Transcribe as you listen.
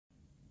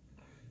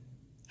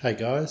Hey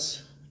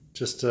guys,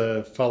 just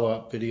a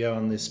follow-up video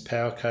on this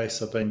power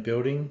case I've been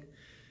building.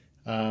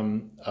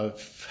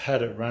 I've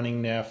had it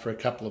running now for a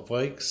couple of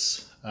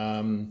weeks,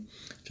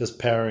 just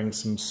powering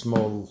some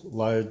small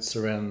loads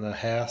around the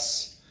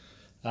house.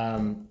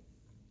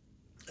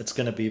 It's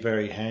going to be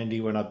very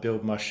handy when I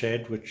build my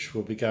shed, which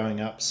will be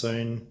going up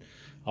soon.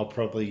 I'll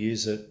probably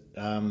use it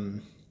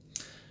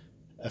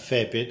a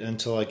fair bit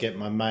until I get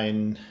my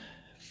main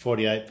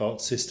 48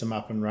 volt system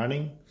up and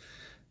running.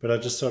 But I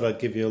just thought I'd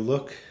give you a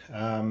look.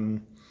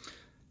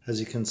 As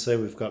you can see,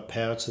 we've got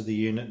power to the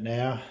unit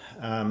now.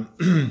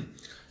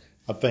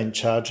 I've been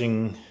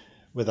charging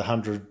with a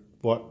 100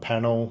 watt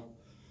panel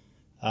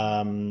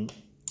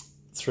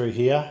through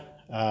here.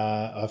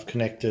 I've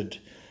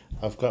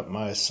got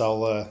my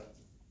solar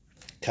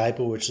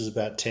cable, which is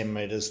about 10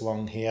 meters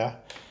long here.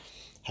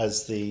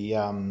 Has the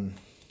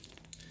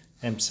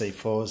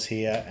MC4s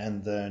here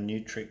and the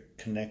Nutric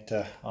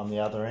connector on the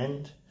other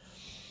end.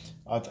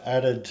 I've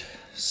added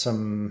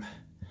some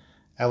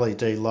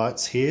LED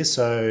lights here,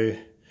 so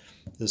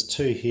there's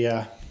two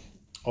here,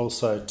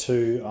 also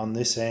two on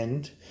this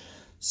end.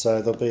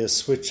 So there'll be a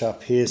switch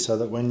up here so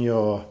that when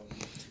you're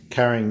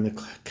carrying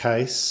the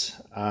case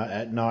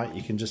at night,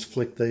 you can just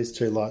flick these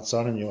two lights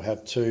on and you'll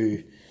have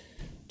two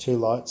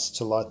lights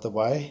to light the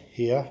way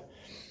here.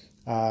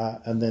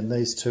 And then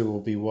these two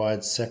will be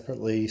wired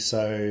separately,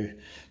 so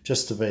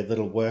just to be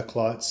little work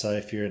lights. So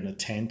if you're in a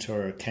tent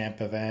or a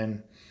camper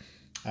van,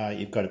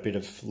 you've got a bit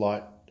of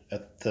light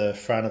at the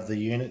front of the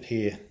unit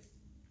here.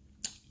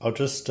 I'll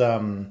just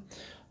open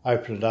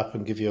it up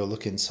and give you a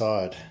look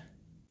inside.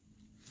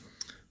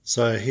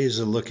 So here's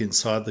a look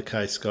inside the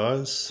case,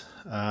 guys.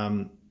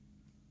 I've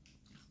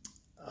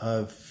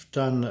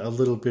done a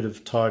little bit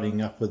of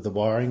tidying up with the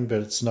wiring,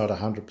 but it's not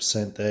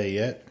 100% there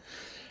yet.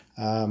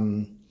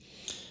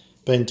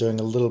 Been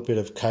doing a little bit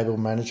of cable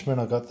management.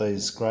 I got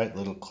these great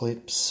little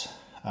clips.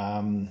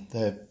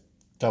 They're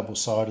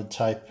double-sided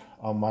tape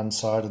on one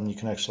side, and you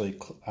can actually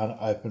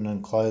open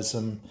and close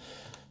them,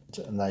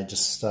 and they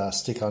just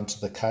stick onto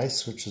the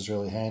case, which is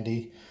really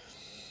handy.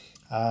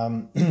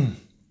 I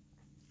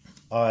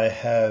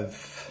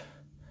have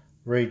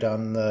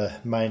redone the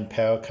main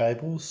power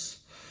cables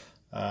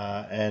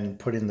and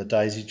put in the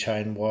daisy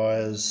chain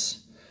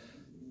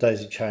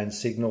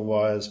signal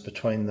wires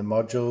between the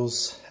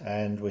modules,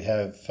 and we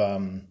have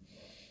a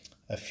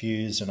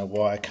fuse and a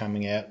wire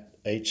coming out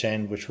each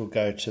end, which will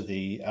go to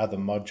the other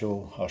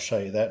module. I'll show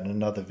you that in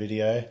another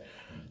video.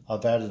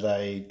 I've added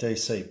a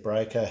DC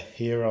breaker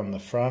here on the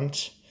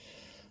front.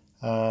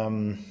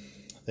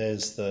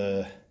 There's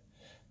the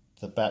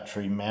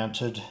battery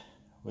mounted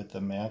with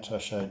the mount I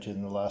showed you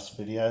in the last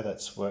video.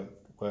 That's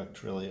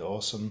worked really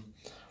awesome.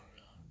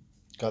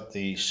 Got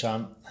the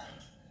shunt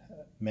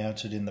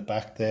mounted in the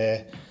back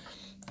there,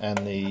 and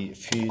the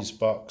fuse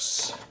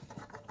box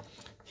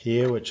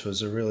here, which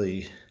was a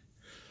really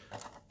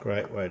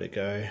great way to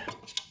go.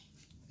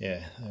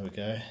 Yeah, there we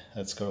go.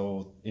 That's got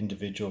all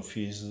individual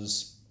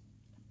fuses.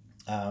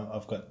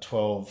 I've got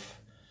 12,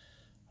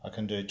 I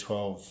can do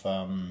 12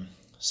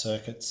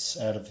 circuits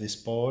out of this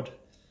board.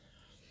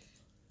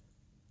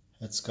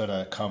 It's got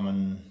a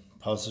common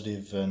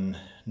positive and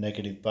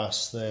negative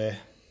bus there.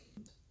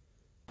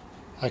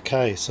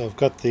 Okay, so I've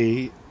got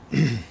the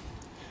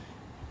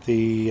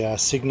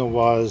signal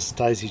wires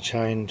daisy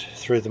chained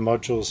through the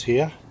modules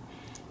here.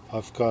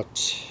 I've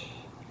got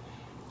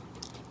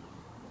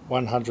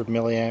 100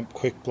 milliamp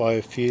quick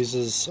blow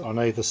fuses on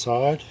either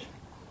side.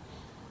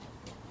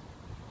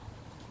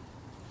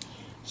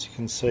 As you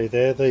can see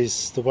there,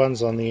 the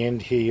ones on the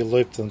end here, you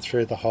loop them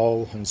through the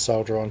hole and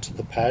solder onto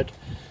the pad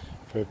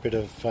for a bit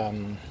of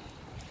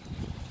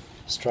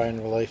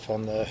strain relief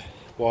on the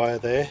wire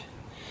there.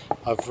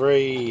 I've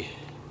redone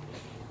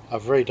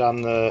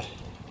the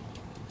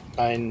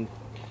main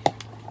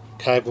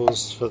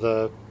cables for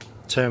the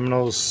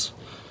terminals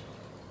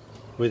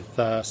with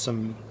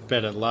some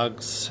better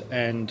lugs,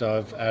 and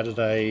I've added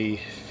a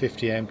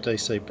 50 amp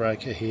DC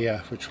breaker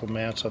here, which will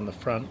mount on the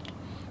front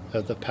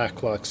of the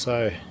pack like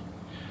so.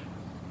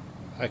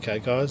 Okay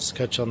guys,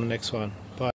 catch you on the next one.